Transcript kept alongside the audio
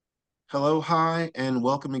Hello, hi, and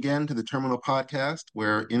welcome again to the Terminal Podcast,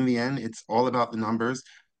 where in the end, it's all about the numbers.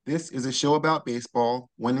 This is a show about baseball,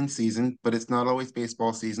 when in season, but it's not always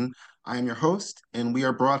baseball season. I am your host, and we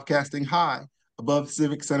are broadcasting high above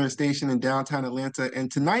Civic Center Station in downtown Atlanta.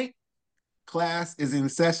 And tonight, class is in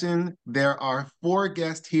session. There are four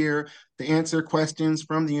guests here to answer questions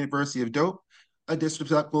from the University of Dope, a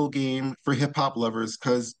disrespectful game for hip hop lovers,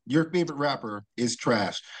 because your favorite rapper is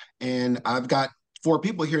trash. And I've got four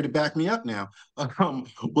people here to back me up now.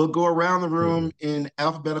 We'll go around the room Mhm. in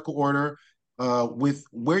alphabetical order with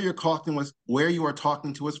where you are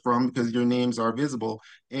talking to us from, because your names are visible,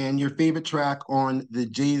 and your favorite track on the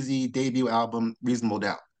Jay-Z debut album, Reasonable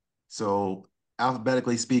Doubt. So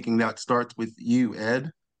alphabetically speaking, that starts with you,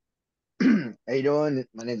 Ed. How you doing?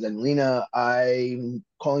 My name's Angelina. I'm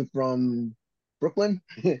calling from Brooklyn,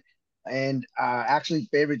 and actually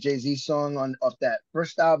favorite Jay-Z song on off that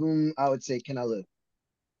first album, I would say "Can I Live."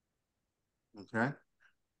 Okay.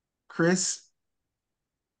 Chris.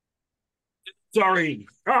 Sorry.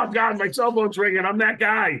 Oh God, my cell phone's ringing. I'm that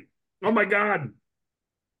guy. Oh my God.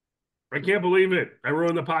 I can't believe it. I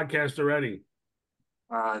ruined the podcast already.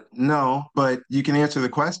 No, but you can answer the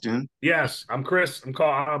question. Yes, I'm Chris. I'm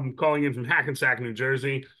calling in from Hackensack, New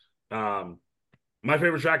Jersey. Um, my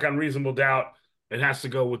favorite track on Reasonable Doubt. It has to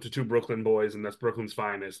go with the two Brooklyn boys, and that's Brooklyn's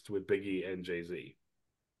Finest with Biggie and Jay-Z.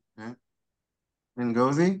 Okay.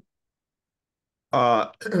 Ngozi. Uh,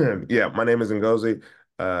 yeah, my name is Ngozi,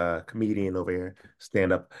 comedian over here,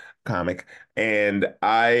 stand-up comic, and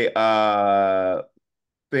I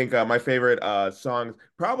think my favorite songs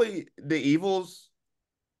probably The Evils.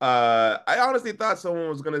 I honestly thought someone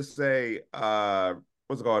was gonna say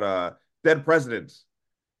what's it called Dead Presidents,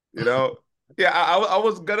 you know? Yeah, I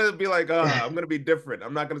was gonna be like I'm gonna be different.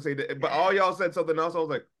 I'm not gonna say that, but all y'all said something else. I was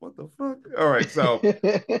like, what the fuck? All right, so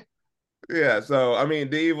yeah, so I mean,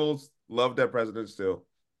 The Evils love Dead Presidents too.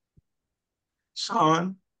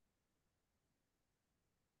 Sean.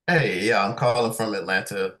 Hey, yeah, I'm calling from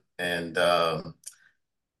Atlanta, and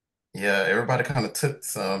yeah, everybody kind of took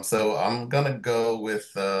some, so I'm gonna go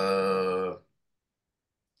with and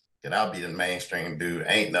I'll be the mainstream dude.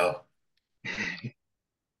 Ain't no.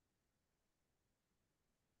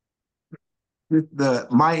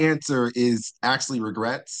 My answer is actually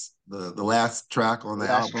Regrets, the last track on the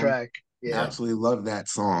Last album. track, yeah. Yeah. Actually love that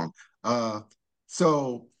song.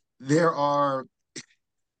 So there are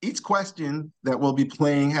each question that we'll be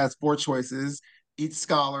playing has four choices. Each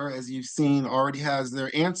scholar, as you've seen, already has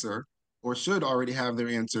their answer or should already have their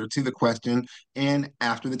answer to the question. And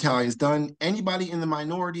after the tally is done, anybody in the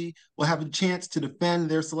minority will have a chance to defend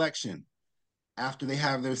their selection. After they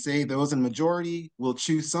have their say, those in majority will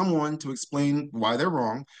choose someone to explain why they're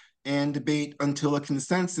wrong and debate until a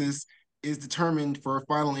consensus is determined for a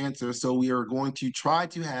final answer. So we are going to try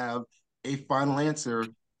to have a final answer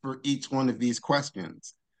for each one of these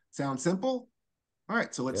questions. Sound simple? All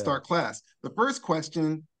right, so let's Yeah. start class. The first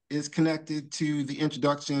question is connected to the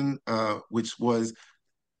introduction, which was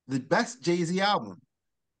the best Jay-Z album.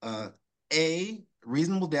 Uh, A,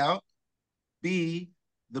 Reasonable Doubt. B,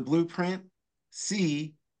 The Blueprint.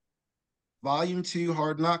 C, Volume 2,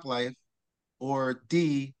 Hard Knock Life. Or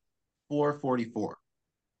D, 444.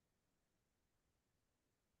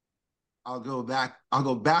 I'll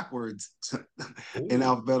go backwards in Ooh.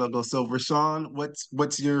 alphabetical. So Rashawn,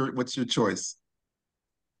 what's your choice?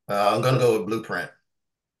 I'm gonna go with Blueprint.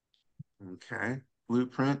 Okay.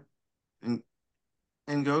 Blueprint and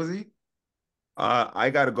Ngozi. I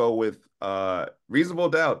gotta go with Reasonable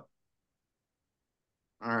Doubt.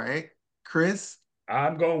 All right. Chris.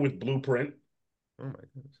 I'm going with Blueprint. Oh my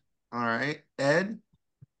goodness. All right. Ed.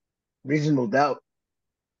 Reasonable doubt.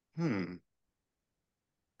 Hmm.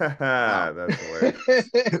 Wow. That's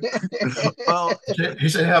hilarious. Well, You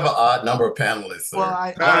should have an odd number of panelists, well,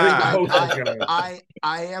 sir. Oh, I think the host is I, gonna.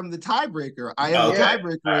 I am the tiebreaker. I am the Okay. All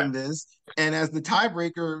tiebreaker right. in this, and as the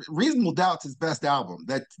tiebreaker, Reasonable Doubt's his best album.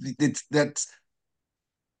 That's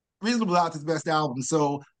Reasonable Doubt's his best album.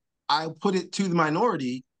 So I put it to the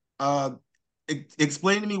minority. Uh,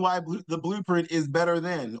 Explain to me why the Blueprint is better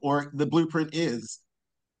than, or the Blueprint is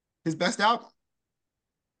his best album.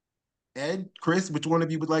 Ed, Chris, which one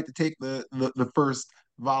of you would like to take the first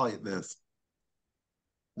volley at this?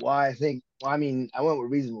 Why I think, well, I mean, I went with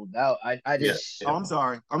reasonable doubt. I Yeah, just, Oh, yeah. I'm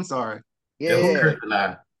sorry. I'm sorry. yeah, It was yeah. Chris and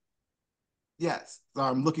I. Yes. So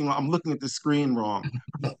I'm looking at the screen wrong.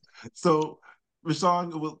 So,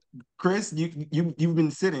 Rashawn, well, Chris, you've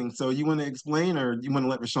been sitting, so you want to explain or you want to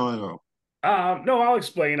let Rashawn go? No, I'll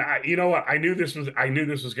explain. You know what? I knew this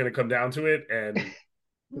was going to come down to it, and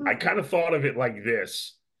I kind of thought of it like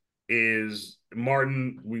this: is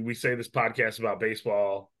Martin? We say this podcast about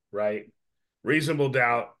baseball. right? Reasonable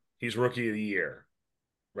Doubt, he's Rookie of the Year,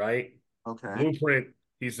 right? Okay. Blueprint,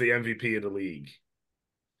 he's the MVP of the league.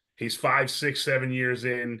 He's 5, 6, 7 years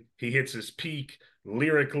in. He hits his peak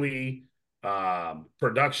lyrically,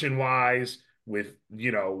 production wise, with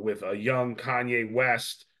a young Kanye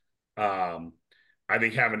West. I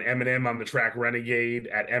think having Eminem on the track Renegade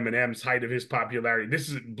at Eminem's height of his popularity. This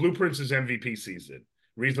is Blueprint's MVP season.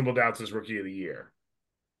 Reasonable Doubt's his Rookie of the Year.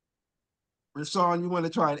 Rashawn, you want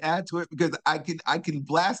to try and add to it because I can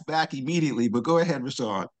blast back immediately, but go ahead,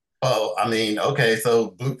 Rashawn. Oh, I mean, okay,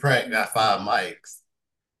 so Blueprint got 5 mics.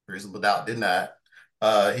 Reasonable Doubt did not.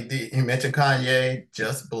 He mentioned Kanye,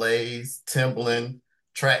 Just Blaze, Timbaland,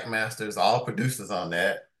 Trackmasters, all producers on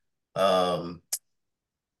that. Um,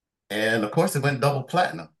 and of course it went double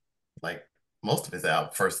platinum, like most of his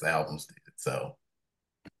first albums did. So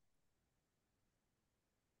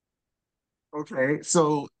Okay,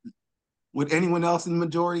 so would anyone else in the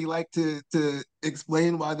majority like to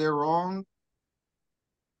explain why they're wrong?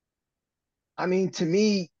 I mean, to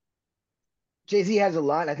me, Jay-Z has a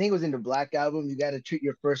line. I think it was in the Black Album. You got to treat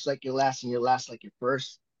your first like your last and your last like your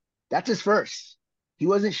first. That's his first. He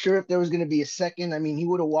wasn't sure if there was going to be a second. I mean, he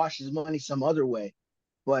would have washed his money some other way.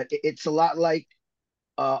 But it's a lot like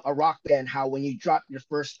a rock band, how when you drop your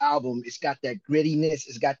first album, it's got that grittiness,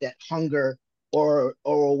 it's got that hunger, or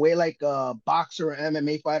a way like a boxer or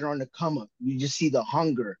MMA fighter on the come up. You just see the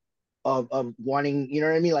hunger of wanting, you know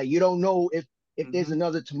what I mean? Like you don't know if there's Mm-hmm.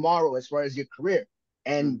 another tomorrow as far as your career.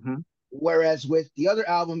 And Mm-hmm. whereas with the other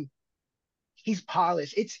album, he's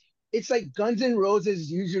polished. It's like Guns N' Roses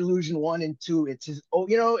Use Your Illusion 1 and 2. It's his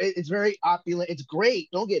it's very opulent. It's great.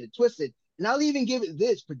 Don't get it twisted. And I'll even give it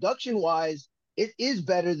this production wise, it is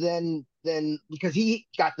better than because he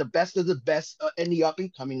got the best of the best in the up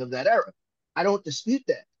and coming of that era. I don't dispute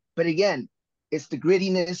that. But again, it's the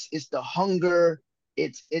grittiness, it's the hunger,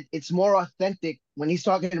 it's more authentic when he's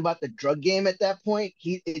talking about the drug game at that point.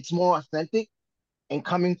 It's more authentic and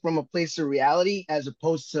coming from a place of reality as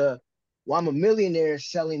opposed to, well, I'm a millionaire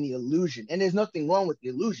selling the illusion. And there's nothing wrong with the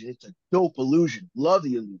illusion. It's a dope illusion. Love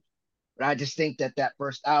the illusion. But I just think that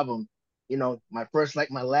first album, my first like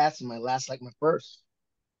my last and my last like my first.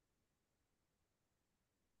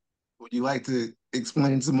 Would you like to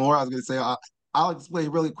explain some more? I was going to say I'll explain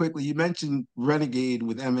really quickly. You mentioned Renegade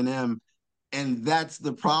with Eminem, and that's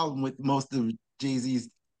the problem with most of Jay-Z's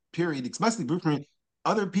period, especially Blueprint.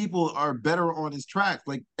 Other people are better on his tracks.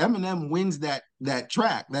 Like Eminem wins that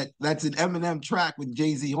track. That's an Eminem track with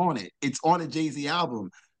Jay-Z on it. It's on a Jay-Z album.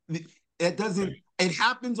 It doesn't. It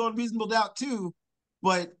happens on Reasonable Doubt too,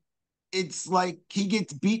 but it's like he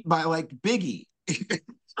gets beat by like Biggie.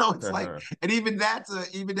 So it's like, and even that's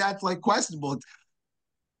like questionable.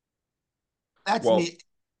 That's Well, me.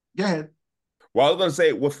 Go ahead. Well, I was gonna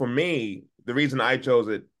say, well, for me, the reason I chose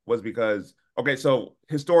it was because, okay, so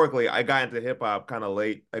historically, I got into hip hop kind of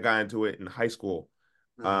late. I got into it in high school.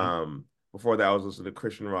 Uh-huh. Before that, I was listening to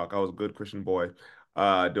Christian rock. I was a good Christian boy,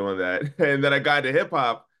 doing that, and then I got into hip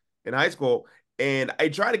hop in high school, and I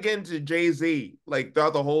tried to get into Jay-Z like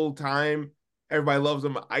throughout the whole time. Everybody loves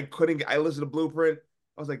him. I couldn't. I listened to Blueprint.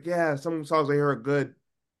 I was like, yeah, some songs I hear are good.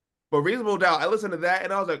 But Reasonable Doubt, I listened to that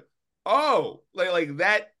and I was like, oh, like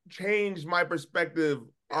that changed my perspective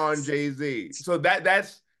on Yes. Jay-Z. So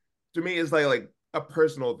that's to me is like a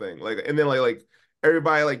personal thing. Like and then like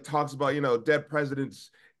everybody like talks about, dead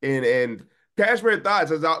presidents and Cashmere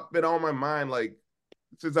Thoughts has been on my mind like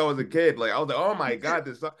since I was a kid. Like I was like, oh my God,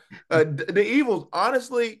 this the Evils,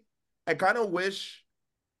 honestly, I kind of wish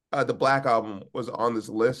the Black Album was on this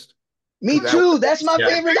list Me because that too. That's my yeah,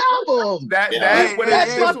 favorite album. that yeah. that Hey, when hey,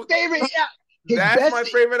 That's it my hey. this favorite. Yeah. His That's best. my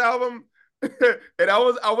favorite album. And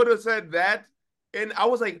I would have said that. And I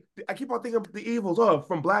was like, I keep on thinking of the Evils,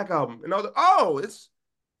 from Black Album. And I was like, oh, it's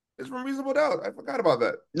from Reasonable Doubt. I forgot about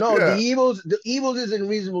that. No, the Yeah. Evils. The Evils is in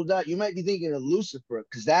Reasonable Doubt. You might be thinking of Lucifer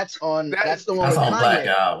because that's on. That That's the one That's with on Black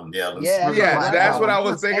Kanye. Album. Yeah, Yeah, that's Lucifer on on yeah, Black Black that's what Album. I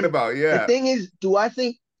Album. was thinking And about. the Yeah. thing is, do I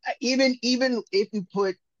think even if you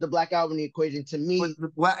put the Black Album in the equation, to But me, the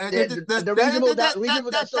black the Reasonable Doubt, Reasonable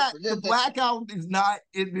Doubt. So the Black Album is not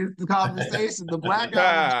in this conversation. The Black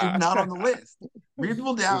Album is Ah. not on the list.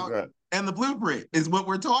 Reasonable It's Doubt not. and the Blueprint is what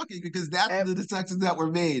we're talking because that's and the sections that were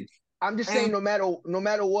made. I'm just saying, And no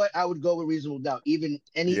matter what, I would go with Reasonable Doubt.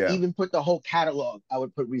 Yeah. Even put the whole catalog, I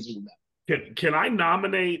would put Reasonable Doubt. Can I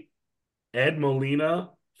nominate Ed Molina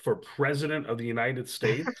for president of the United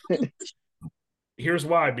States? Here's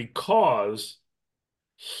why. Because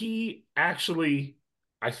he actually,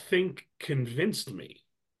 I think, convinced me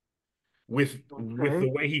with okay, the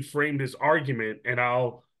way he framed his argument, and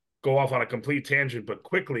I'll go off on a complete tangent, but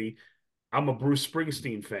quickly, I'm a Bruce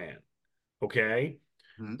Springsteen fan. Okay.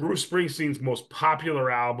 Mhm. Bruce Springsteen's most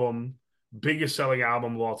popular album, biggest selling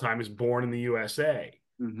album of all time, is Born in the USA.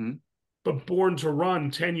 Mm-hmm. But Born to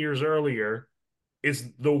Run 10 years earlier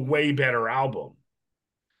is the way better album.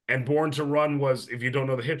 And Born to Run was, if you don't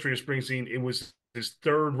know the history of Springsteen, it was his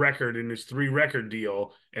third record in his 3 record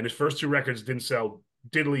deal, and his first 2 records didn't sell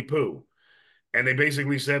diddly poo. And they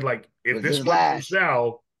basically said, like, if Was this his one doesn't last.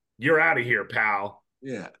 sell, you're out of here, pal.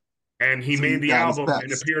 Yeah. And he So made he's the at his album and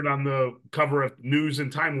best. appeared on the cover of News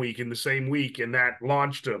and Time Week in the same week, and that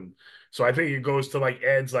launched him. So I think it goes to like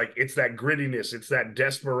Ed's, like, it's that grittiness, it's that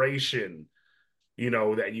desperation,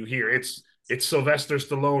 that you hear. It's Sylvester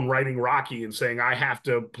Stallone writing Rocky and saying, I have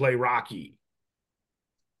to play Rocky.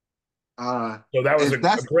 So that was If a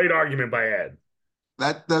that's great argument by Ed.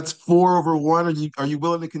 that's 4-1. Are you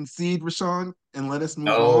willing to concede, Rashawn, and let us move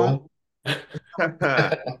on?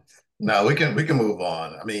 No, no, we can move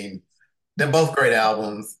on. I mean, they're both great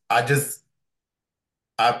albums.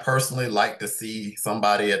 I personally like to see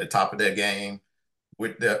somebody at the top of their game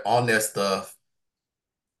with their on their stuff,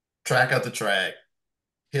 track after track,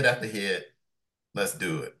 hit after hit. Let's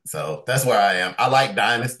do it. So that's where I am. I like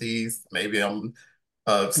dynasties. Maybe I'm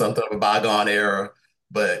something of a bygone era,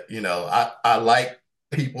 but I like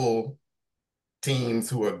people, teams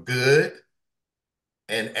who are good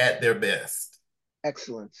and at their best.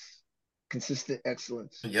 Excellence. Consistent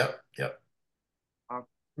excellence. Yep, yep. Uh,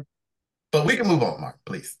 But we can move on, Mark,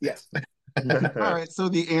 please. Yes. All right. So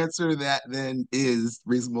the answer to that then is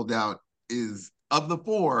Reasonable Doubt is, of the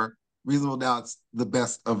four, Reasonable Doubt's the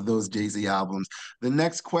best of those Jay-Z albums. The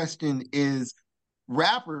next question is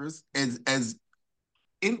rappers as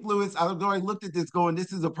influence. I've already looked at this going,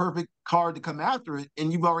 this is a perfect card to come after it.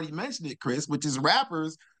 And you've already mentioned it, Chris, which is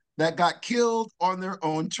rappers that got killed on their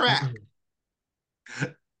own track.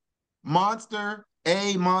 Monster,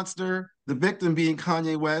 the victim being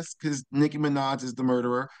Kanye West, because Nicki Minaj is the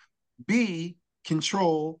murderer. B,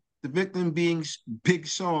 Control, the victim being Big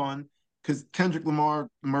Sean, because Kendrick Lamar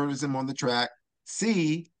murders him on the track.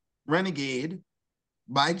 C, Renegade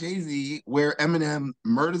by Jay-Z, where Eminem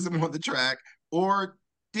murders him on the track. Or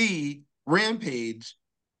D, Rampage,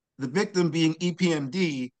 the victim being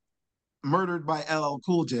EPMD, murdered by LL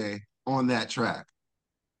Cool J on that track.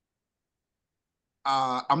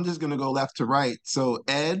 I'm just gonna go left to right. So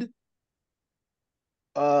Ed,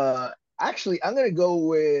 Uh, Actually, I'm gonna go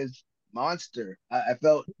with Monster. I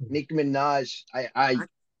felt Nicki Minaj. I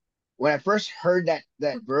when I first heard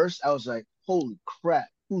that verse, I was like, "Holy crap,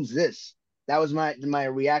 who's this?" That was my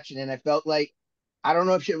reaction, and I felt like I don't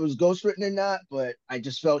know if it was ghostwritten or not, but I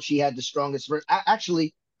just felt she had the strongest verse.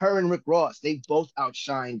 Actually, her and Rick Ross, they both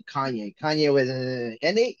outshined Kanye. Kanye was,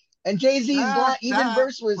 and Jay Z's that line, even that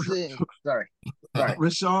verse was sorry, sorry.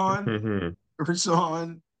 Rashawn,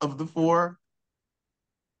 Rashawn of the four,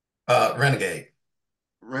 Renegade.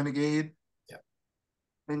 Renegade, Yeah.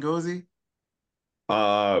 Ngozi,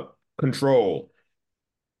 Uh, Control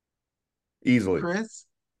easily. Chris.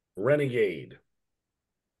 Renegade.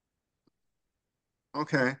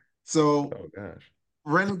 Okay, so Oh gosh.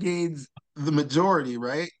 Renegade's the majority,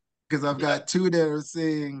 right? Because I've Yeah. got two that are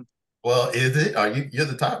saying, Well, is it? Are you're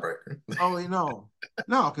the tiebreaker? "Oh wait, no," because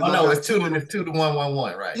Oh I've no, got it's two two of to them. it's 2 to 1, 1,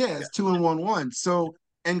 1, right? Yeah, Yeah. it's 2 and 1. So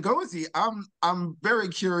Ngozi, I'm very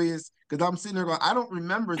curious because I'm sitting there going, I don't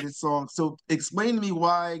remember this song. So explain to me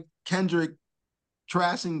why Kendrick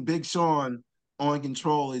trashing Big Sean on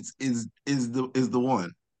Control is the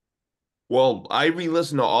one. Well, I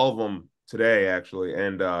re-listened to all of them today actually,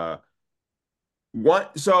 and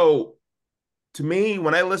what so to me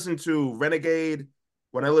when I listen to Renegade,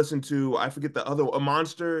 when I listen to I forget the other a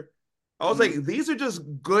Monster, I was Mhm. like, these are just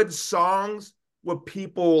good songs with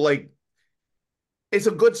people like it's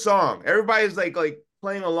a good song. Everybody's like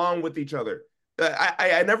playing along with each other.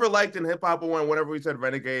 I never liked in hip hop whenever we said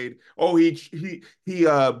Renegade. Oh, he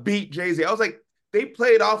beat Jay-Z. I was like, they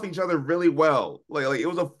played off each other really well. Like it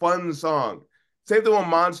was a fun song. Same thing with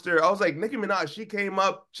Monster. I was like, Nicki Minaj, she came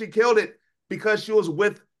up, she killed it because she was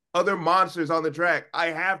with other monsters on the track. I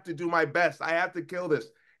have to do my best. I have to kill this.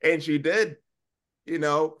 And she did, you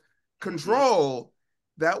know. Mhm. Control,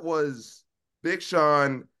 that was Big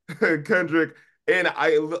Sean, Kendrick, and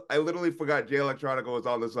I literally forgot Jay Electronica was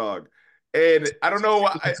on the song, and I don't know.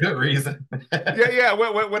 Good reason. Yeah.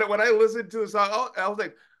 When I listened to the song, I was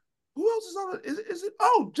like, who else is on it? Is it?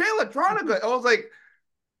 Oh, Jay Electronica. I was like,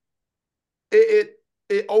 it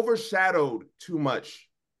overshadowed too much.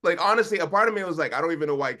 Like honestly, a part of me was like, I don't even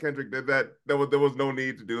know why Kendrick did that. There was no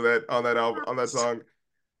need to do that on that album on that song.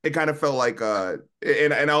 It kind of felt like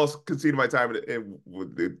and I'll concede my time in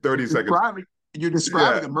 30 seconds. Probably. you're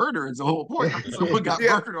describing a murder is the whole point. Someone got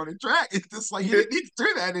murdered on the track. It's just like you didn't need to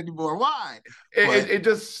do that anymore. Why? It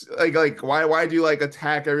just like why do you like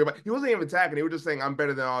attack everybody? He wasn't even attacking. He was just saying I'm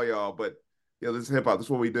better than all y'all. But this is hip hop. This is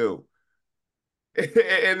what we do.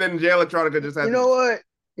 And then Jay Electronica just had You know what?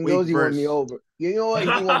 weak Ngozi won me verse. over. You know what?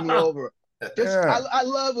 He won me over. Just Yeah. I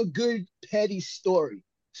love a good petty story.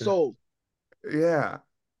 So Yeah.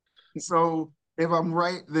 So if I'm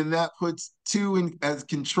right, then that puts 2 in as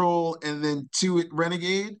Control and then 2 at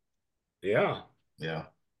Renegade. Yeah. Yeah.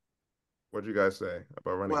 What'd you guys say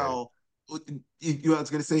about Renegade? Well, I was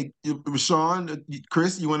going to say, Rashawn,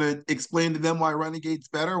 Chris, you want to explain to them why Renegade's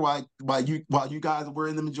better? Why you guys were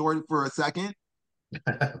in the majority for a second?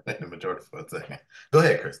 The majority for a second. Go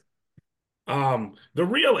ahead, Chris. The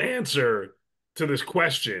real answer to this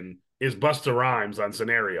question is Busta Rhymes on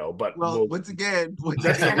Scenario, but Well, once again,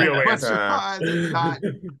 that's the real answer. Busta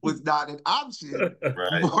Rhymes was not an option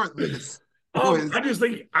Right. for this. I just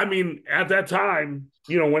think, I mean, at that time,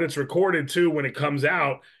 when it's recorded too, when it comes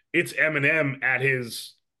out, it's Eminem at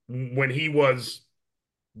when he was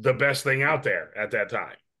the best thing out there at that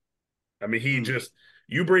time. I mean,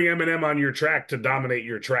 you bring Eminem on your track to dominate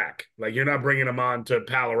your track. Like, you're not bringing him on to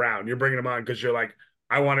pal around. You're bringing him on because you're like,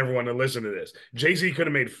 I want everyone to listen to this. Jay-Z could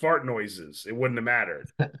have made fart noises. It wouldn't have mattered.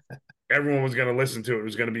 Everyone was going to listen to it. It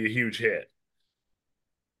was going to be a huge hit.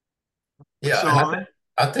 Yeah,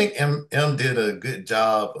 I think M did a good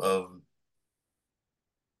job of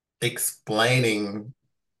explaining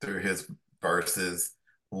through his verses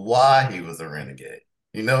why he was a renegade.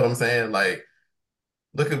 You know what I'm saying? Like,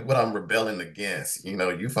 look at what I'm rebelling against. You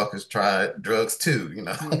fuckers tried drugs too,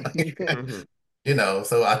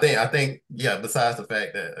 So I think, yeah, besides the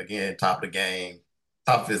fact that, again, top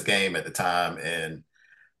of his game at the time, and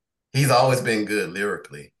he's always been good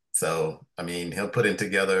lyrically. So, I mean, him putting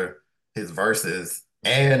together his verses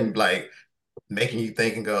and like making you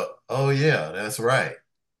think and go, oh yeah, that's right.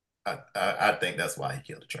 I think that's why he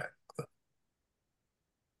killed the track. So.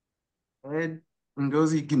 Ed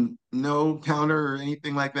Ngozi can no counter or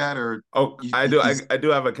anything like that, or I do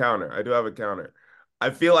have a counter. I do have a counter. I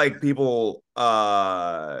feel like people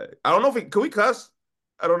I don't know if can we cuss?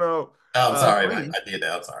 I don't know. I'm sorry, I did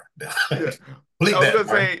that. I'm sorry. Yeah. Bleep I was that gonna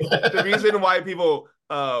part. say the reason why people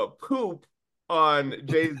poop on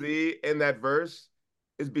Jay-Z in that verse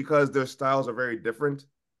is because their styles are very different.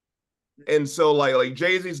 And so like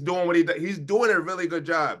Jay-Z's doing what he's doing a really good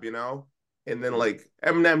job, And then like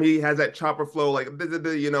Eminem, he has that chopper flow, like he's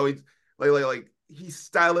like he's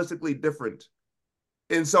stylistically different.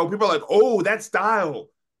 And so people are like, oh, that style.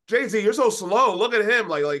 Jay-Z, you're so slow. Look at him.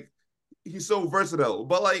 Like he's so versatile.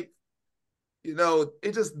 But like,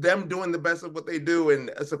 it's just them doing the best of what they do,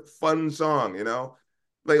 and it's a fun song,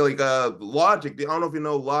 Like Logic. I don't know if you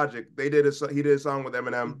know Logic. He did a song with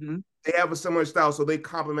Eminem. Mm-hmm. They have a similar style, so they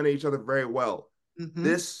complemented each other very well. Mm-hmm.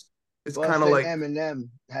 This is Busta kind of like and Eminem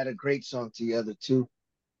had a great song together too.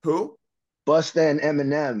 who? Busta and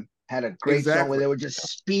Eminem had a great song where Exactly. they were just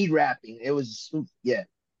speed rapping. It was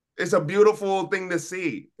It's a beautiful thing to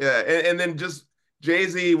see. Yeah, and then just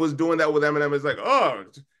Jay-Z was doing that with Eminem. It's like, oh,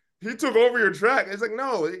 he took over your track. It's like,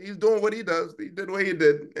 no, he's doing what he does. He did what he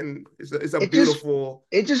did, and it's a beautiful.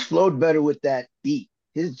 It just flowed better with that beat.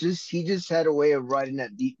 He just had a way of writing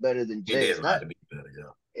that beat better than Jay. He did write the beat better, yeah.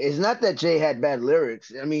 It's not that Jay had bad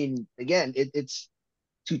lyrics. I mean, again, it's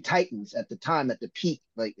two titans at the time at the peak,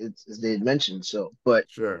 like as they had mentioned. So, but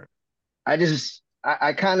Sure.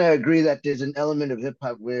 I kind of agree that there's an element of hip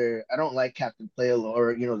hop where I don't like Captain Play Along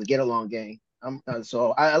or the Get Along Gang.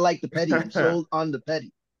 So I like the petty. I'm sold on the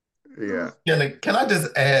petty. Yeah. Can I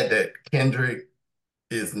just add that Kendrick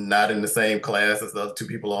is not in the same class as those two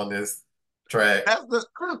people on this track? I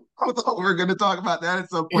thought we were going to talk about that at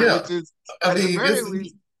some point, which is at the very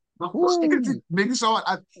least. Big Sean.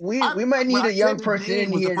 We might need a young person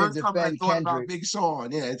in here to defend Kendrick. About Big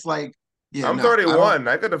Sean. Yeah, it's like, yeah. I'm 31.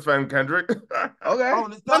 I could defend Kendrick. Okay. No,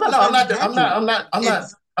 I'm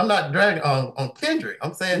not dragging on Kendrick.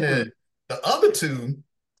 I'm saying that the other two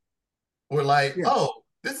were like, oh,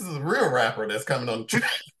 this is a real rapper that's coming on the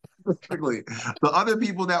track. Specifically, the other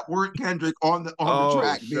people that weren't Kendrick on the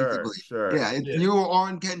track, basically. Sure. Yeah, you were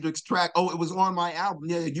on Kendrick's track. Oh, it was on my album.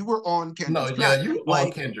 Yeah, you were on Kendrick's track. No, yeah, you were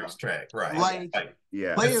on Kendrick's track, right? Like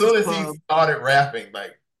yeah. As soon as he started rapping,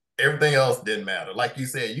 like everything else didn't matter. Like you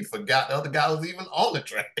said, you forgot the other guy was even on the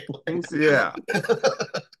track. Yeah.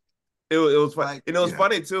 It was funny. And it was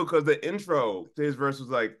funny too, because the intro to his verse was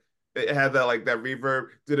like, it had that reverb.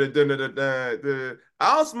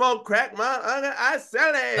 I don't smoke crack, man. I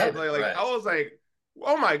sell it. Like I was like,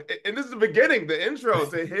 oh my! And this is the beginning, the intro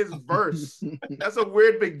to his verse. That's a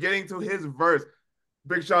weird beginning to his verse.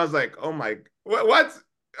 Big Sean's like, oh my, what?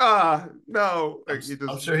 No, I'm, like he I'm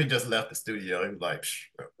just, sure he just left the studio. He was like,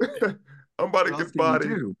 I'm about to What else get can you bodied.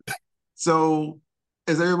 do? So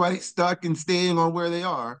is everybody stuck and staying on where they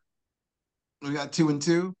are? We got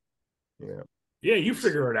 2-2. Yeah. Yeah, you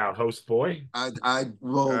figure it out, host boy. I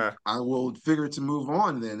will figure to move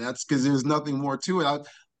on then. That's because there's nothing more to it. Two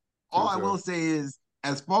All and I will two. say is,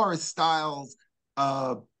 as far as styles,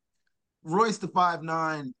 uh, Royce the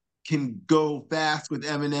 5'9" can go fast with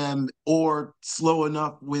Eminem or slow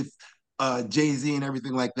enough with Jay-Z and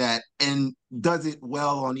everything like that, and does it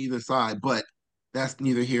well on either side. But that's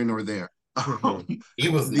neither here nor there. he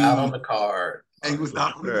was not on The the card. he was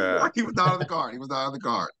not on Yeah, the, he was not on the card. He was not on the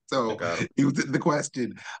card. I So got him. he was the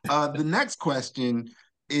question. The next question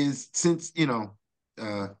is, since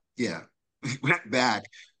yeah, went back.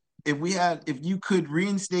 If you could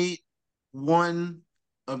reinstate one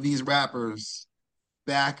of these rappers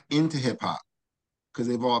back into hip hop, because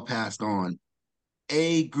they've all passed on.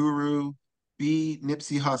 A, Guru, B,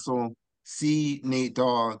 Nipsey Hussle, C, Nate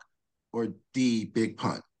Dogg, or D, Big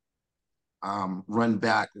Pun. Run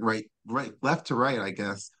back left to right, I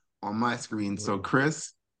guess, on my screen. So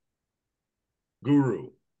Chris Guru.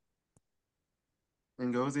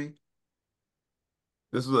 Ngozi.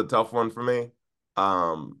 This is a tough one for me.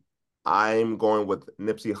 Um, I'm going with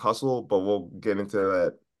Nipsey Hussle, but we'll get into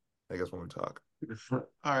that, I guess, when we talk. All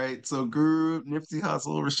right, so Guru, Nipsey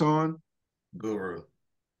Hussle, Rashawn, Guru.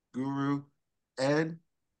 Guru, Ed,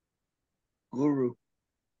 Guru.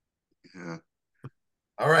 yeah,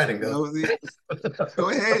 All right, and go. Ngozi. Go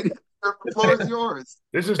ahead. The floor is yours.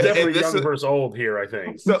 This is And definitely this young is versus old here, I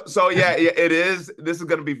think. so yeah, it is. This is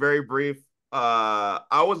gonna be very brief.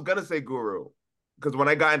 I was gonna say Guru because when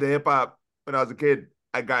I got into hip hop when I was a kid,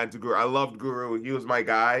 I got into Guru. I loved Guru. He was my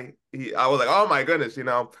guy. I was like, oh my goodness, you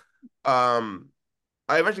know. Um,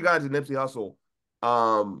 I eventually got into Nipsey Hussle.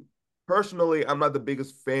 Um, Personally, I'm not the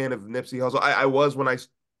biggest fan of Nipsey Hussle. I was when I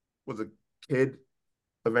was a kid.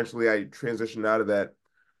 Eventually, I transitioned out of that.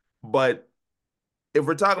 But if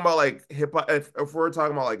we're talking about like hip hop, if we're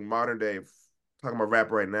talking about like modern day, talking about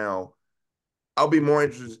rap right now, I'll be more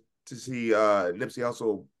interested to see Nipsey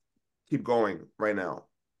Hussle keep going right now.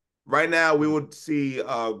 Right now, we would see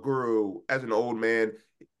Guru as an old man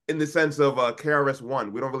in the sense of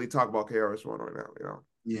KRS-One. We don't really talk about KRS-One right now, you know.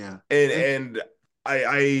 Yeah. And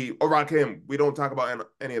I or Rakim, we don't talk about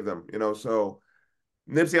any of them, you know. So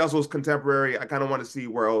Nipsey Hussle's contemporary. I kind of want to see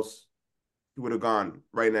where else he would have gone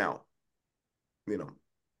right now, you know.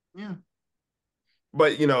 Yeah.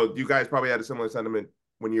 But you know, you guys probably had a similar sentiment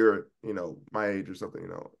when you're, you know, my age or something, you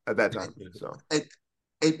know, at that time. So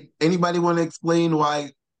Anybody want to explain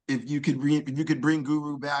why, if you could bring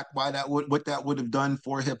Guru back, why what that would have done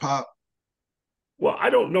for hip hop? Well,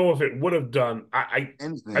 I don't know if it would have done. I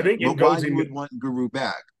Anything. think But why Ngozi. you would want Guru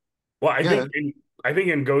back? Well, I Yeah. think I think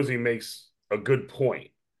Ngozi makes a good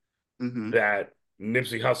point Mm-hmm. that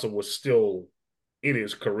Nipsey Hussle was still in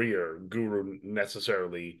his career. Guru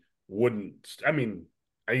necessarily wouldn't. I mean,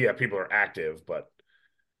 yeah, people are active, but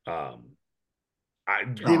um, Oh,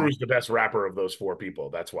 Guru's the best rapper of those four people.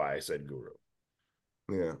 That's why I said Guru.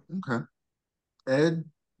 yeah. okay. Ed,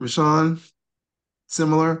 Rashawn,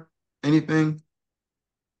 similar? Anything?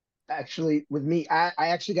 Actually, with me, I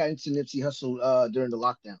actually got into Nipsey Hussle during the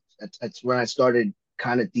lockdowns. That's when I started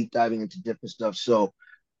kind of deep diving into different stuff. So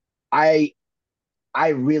I I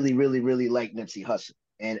really, really, really like Nipsey Hussle.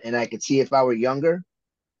 And I could see if I were younger,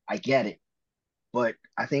 I get it. But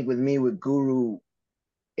I think with me, with Guru,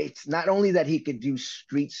 it's not only that he could do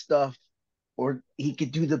street stuff or he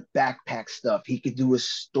could do the backpack stuff. He could do a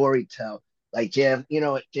storytell like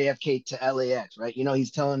JFK to LAX, right?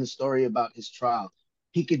 He's telling the story about his trial.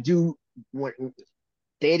 He could do what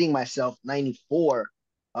dating myself, 94,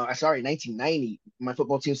 sorry, 1990, my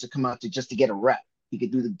football team used to come out to get a rep. He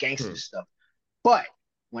could do the gangster Hmm. stuff. But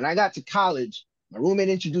when I got to college, my roommate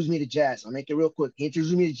introduced me to jazz. I'll make it real quick. He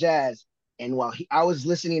introduced me to jazz. And while I was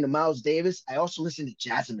listening to Miles Davis, I also listened to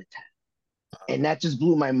Jazz in the Town. And that just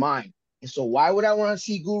blew my mind. And so why would I want to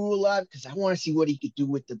see Guru live? Because I want to see what he could do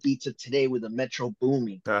with the beats of today with the Metro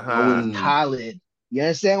Booming, with Uh-huh. Mm, Khaled. You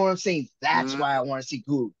understand what I'm saying? That's mm, why I want to see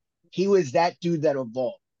Guru. He was that dude that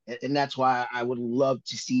evolved. And that's why I would love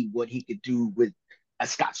to see what he could do with a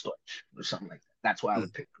Scott Storch or something like that. That's why I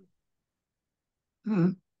would pick Guru.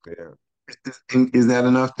 mm. Yeah. Is that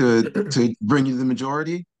enough to bring you the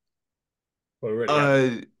majority? Well, we already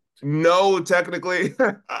have. Uh, no, technically,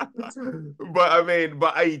 but I mean,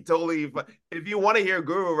 but I totally. If you want to hear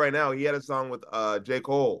Guru right now, he had a song with J.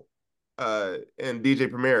 Cole, and DJ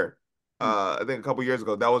Premier, I think a couple years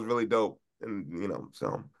ago. That was really dope, and you know,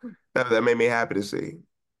 so that made me happy to see.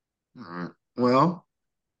 All right. Well,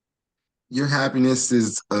 Your happiness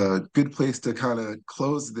is a good place to kind of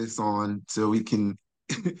close this on so we can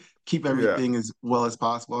keep Yeah. everything as well as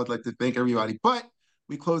possible. I'd like to thank everybody. But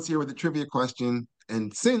we close here with a trivia question.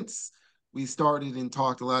 And since we started and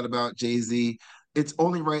talked a lot about Jay-Z, it's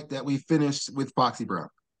only right that we finish with Foxy Brown.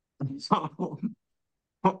 So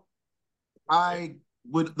I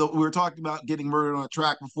would, we were talking about getting murdered on a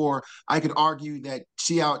track before. I could argue that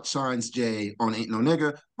she outshines Jay on Ain't No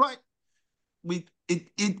Nigga, but we it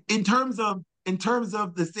in terms of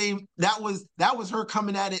the same, that was her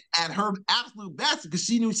coming at it at her absolute best because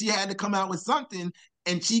she knew she had to come out with something,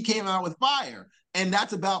 and she came out with fire, and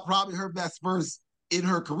that's about probably her best verse in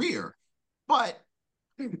her career. But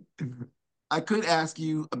I could ask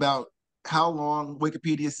you about how long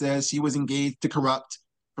Wikipedia says she was engaged to Corrupt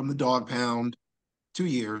from the Dog Pound, 2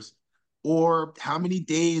 years, or how many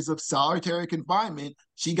days of solitary confinement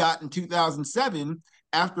she got in 2007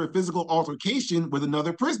 after a physical altercation with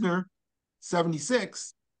another prisoner,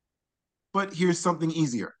 76. But here's something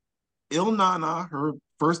easier. Il Nana, her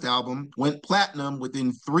first album, went platinum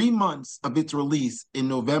within 3 months of its release in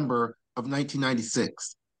November of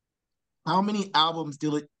 1996. How many albums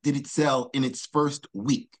did it sell in its first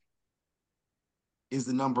week? Is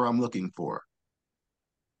the number I'm looking for.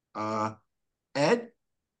 Ed,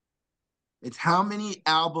 it's how many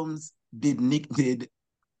albums did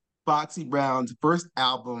Foxy Brown's first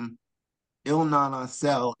album, Il Nana,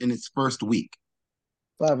 sell in its first week?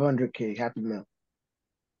 500K, Happy Meal.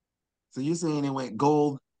 So you're saying it went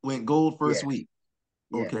gold first Yeah, week.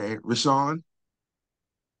 yeah. Okay. Rashawn?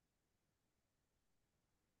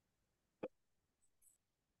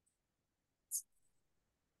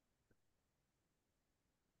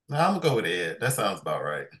 No, I'm gonna go with Ed. That sounds about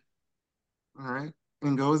right. All right.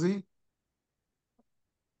 Ngozi?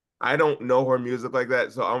 I don't know her music like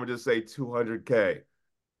that, so I'm gonna just say 200K.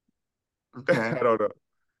 Okay. I don't know.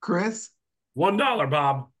 Chris? $1,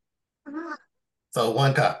 Bob. So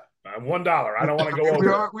one cop. $1. I don't want to go Okay, we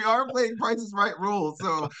over. are we are playing Price is Right rules.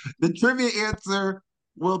 So the trivia answer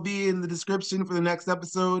will be in the description for the next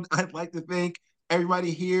episode. I'd like to thank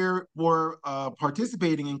everybody here for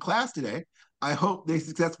participating in class today. I hope they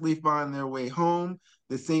successfully find their way home.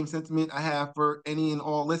 The same sentiment I have for any and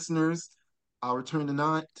all listeners. I'll return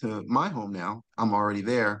to my home now. I'm already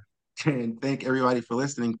there. And thank everybody for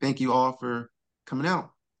listening. Thank you all for coming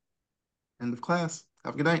out. End of class.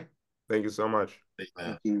 Have a good night. Thank you so much. Man.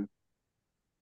 Thank you.